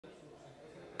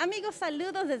Amigos,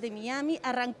 saludos desde Miami.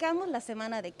 Arrancamos la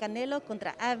semana de Canelo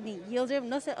contra Avni Yildirim.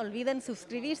 No se olviden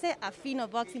suscribirse a Fino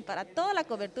Boxing para toda la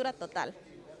cobertura total.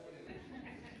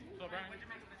 So Brian, what'd you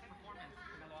make of this performance?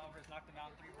 Canelo Alvarez knocked him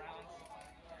out in 3 rounds.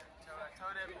 So I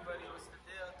told everybody what's the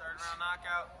deal, 3rd round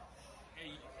knockout.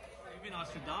 Hey, you've been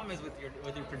Nostradamus with your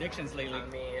predictions lately. I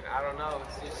mean, I don't know,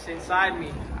 it's just inside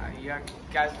me. You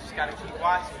guys just gotta keep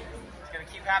watching. It's gonna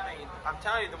keep happening. I'm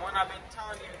telling you, the one I've been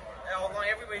telling you,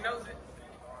 everybody knows it.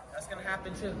 That's gonna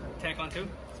happen too. Tank on 2,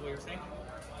 that's what you were saying?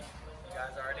 You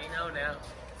guys already know now.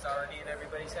 It's already in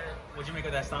everybody's head. What'd you make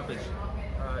of that stoppage?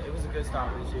 It was a good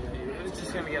stoppage. Yeah. It was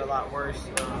just gonna get a lot worse.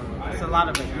 It's a lot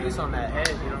of abuse on that head.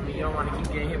 You know what I mean? You don't want to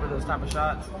keep getting hit with those type of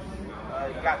shots.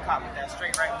 You got caught with that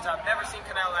straight right, which I've never seen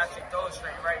Canelo actually throw a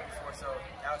straight right before, so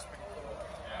that was pretty cool.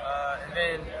 And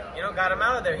then, got him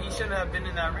out of there. He shouldn't have been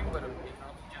in that ring with him. He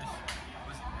just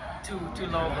was too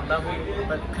low of a level.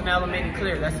 But Canelo made it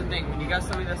clear. That's the thing. When you got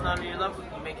somebody that's not on your level,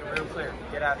 you make it real clear.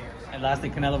 Get out of here. And lastly,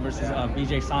 Canelo versus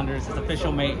BJ Saunders. It's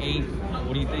official May 8th.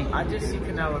 What do you think? I just see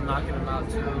Canelo knocking him out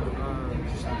too.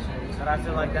 But I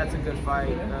feel like that's a good fight.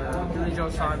 Billy Joe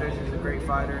Saunders is a great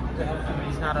fighter.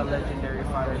 He's not a legendary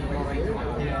fighter.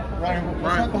 Ryan,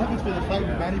 what happens for the fight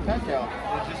with Manny Pacquiao?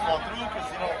 It just fall through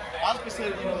because Oscar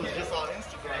said it was just on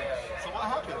Instagram. So what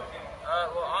happened?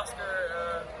 Well,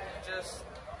 Oscar just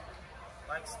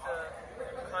likes to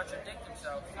contradict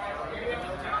himself.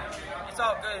 It's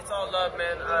all good. It's all love,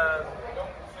 man.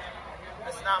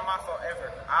 It's not my fault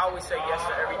ever. I always say yes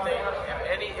to everything.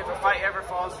 If a fight ever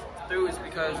falls through, it's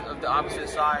because of the opposite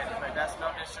side. But that's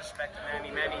no disrespect to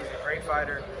Manny. Manny is a great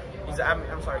fighter. He's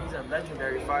a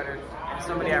legendary fighter and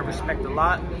somebody I respect a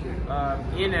lot,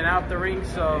 in and out the ring.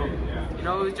 So, it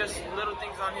was just little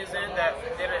things on his end that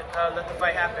didn't let the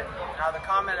fight happen. Now, the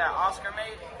comment that Oscar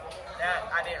made, that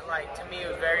I didn't like. To me, it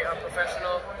was very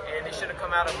unprofessional, and it should have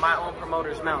come out of my own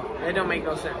promoter's mouth. It don't make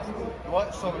no sense.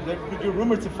 What? So you're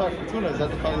rumored to fight Fortuna. Is that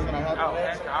the fight that's gonna happen? Oh,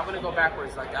 I wouldn't go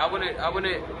backwards like that. I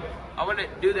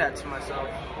wouldn't do that to myself.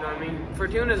 You know what I mean?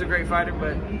 Fortuna is a great fighter,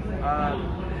 but I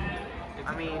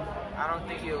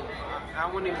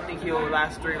wouldn't even think he'll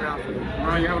last 3 rounds.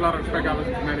 Ryan, you have a lot of respect,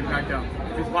 obviously, for Manny Pacquiao.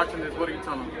 If he's watching this, what do you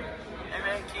tell him? Hey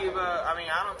man,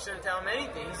 I shouldn't tell him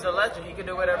anything. He's a legend. He can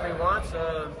do whatever he wants.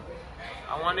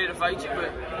 I wanted to fight you, but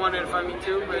he wanted to fight me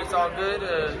too. But it's all good.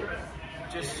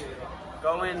 Just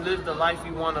go in, live the life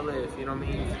you want to live. You know what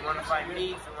I mean? If you want to fight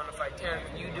me, if you want to fight Terry,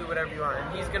 you do whatever you want,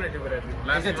 and he's gonna do whatever you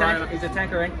want. He's a tank or nothing. He's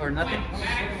tank or nothing.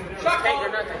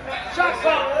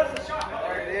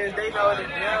 There it is. They know the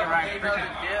deal. They know the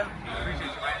deal.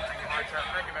 Appreciate you, Ryan.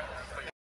 Thank you, man.